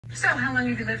So, how long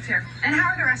have you lived here? And how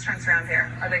are the restaurants around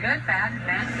here? Are they good, bad,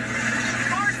 meh?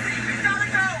 Marcy, we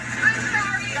gotta go! I'm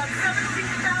sorry! We got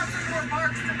 17,000 more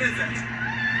parks to visit.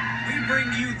 We bring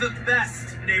you the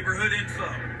best neighborhood info.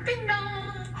 Ding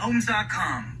dong!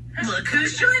 Homes.com. Look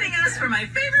who's joining us for my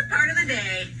favorite part of the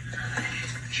day.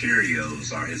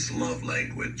 Cheerios are his love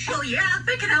language. Well, yeah,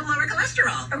 they can help lower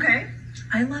cholesterol. Okay.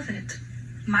 I love it.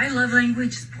 My love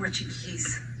language is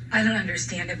Portuguese. I don't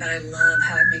understand it, but I love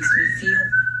how it makes me feel.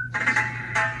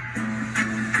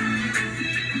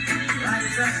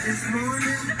 Rise up this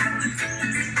morning.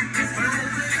 Smile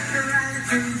with the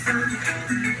rising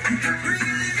sun.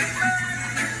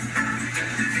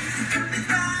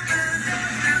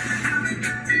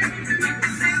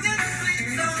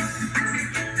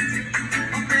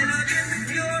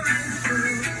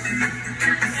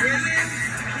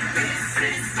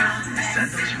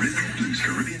 Sandals Rhythm Blues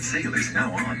Caribbean sale is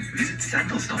now on. Visit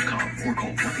sandals.com or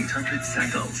call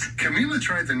 1-800-SANDALS. Camila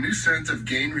tried the new scent of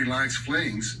Gain Relax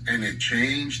Flings, and it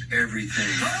changed everything.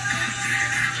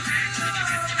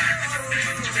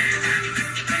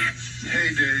 Hey,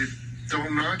 Dave,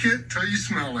 don't knock it till you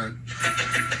smell it.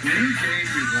 New Gain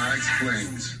Relax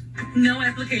Flings. No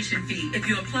application fee if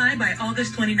you apply by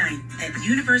August 29th at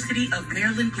University of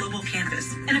Maryland Global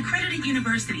Campus, an accredited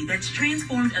university that's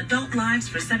transformed adult lives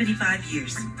for 75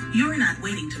 years. You're not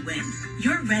waiting to win.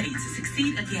 You're ready to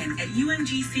succeed again at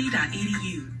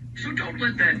umgc.edu. So don't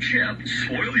let that chip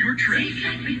spoil your trip.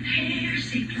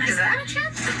 Is that a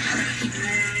chip?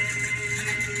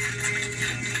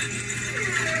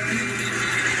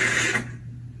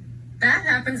 That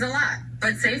happens a lot,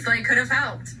 but Safelite could have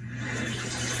helped.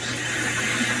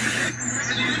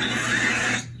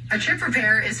 A chip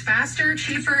repair is faster,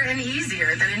 cheaper, and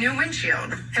easier than a new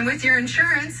windshield. And with your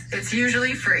insurance, it's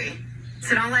usually free.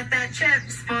 So don't let that chip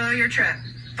spoil your trip.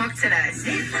 Book today.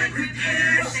 Safelite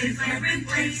Repair, Safelite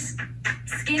Replace.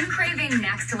 Skin craving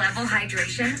next level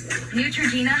hydration?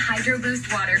 Neutrogena Hydro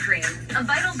Boost Water Cream. A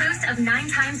vital boost of 9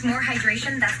 times more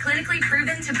hydration that's clinically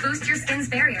proven to boost your skin's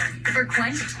barrier. For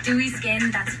quenched, dewy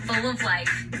skin that's full of life.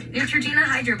 Neutrogena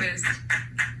Hydro Boost.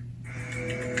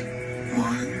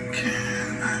 What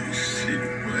can I see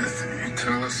with a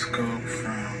telescope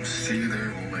from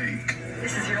Cedar Lake?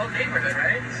 This is your old neighborhood,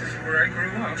 right? This is where I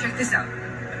grew up. Check this out.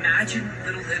 Imagine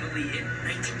Little Italy in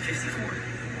 1954.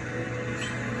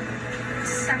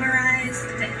 Summarize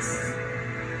this.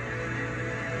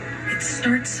 It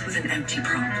starts with an empty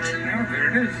prompt Oh, there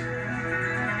it is.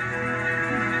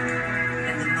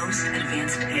 and the most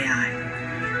advanced AI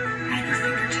at your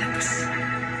fingertips.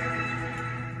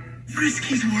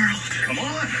 Friskies World. Come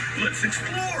on, let's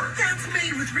explore. That's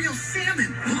made with real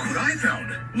salmon. Look what I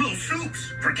found. Little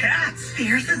soups for cats.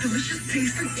 There's the delicious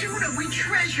taste of tuna we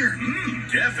treasure.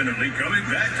 Definitely coming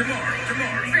back tomorrow.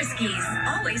 Friskies.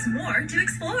 Always more to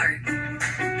explore.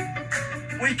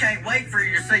 We can't wait for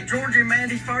you to see Georgie and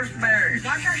Mandy's first marriage.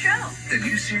 Watch our show. The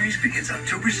new series begins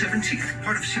October 17th,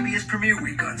 part of CBS Premiere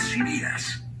Week on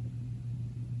CBS.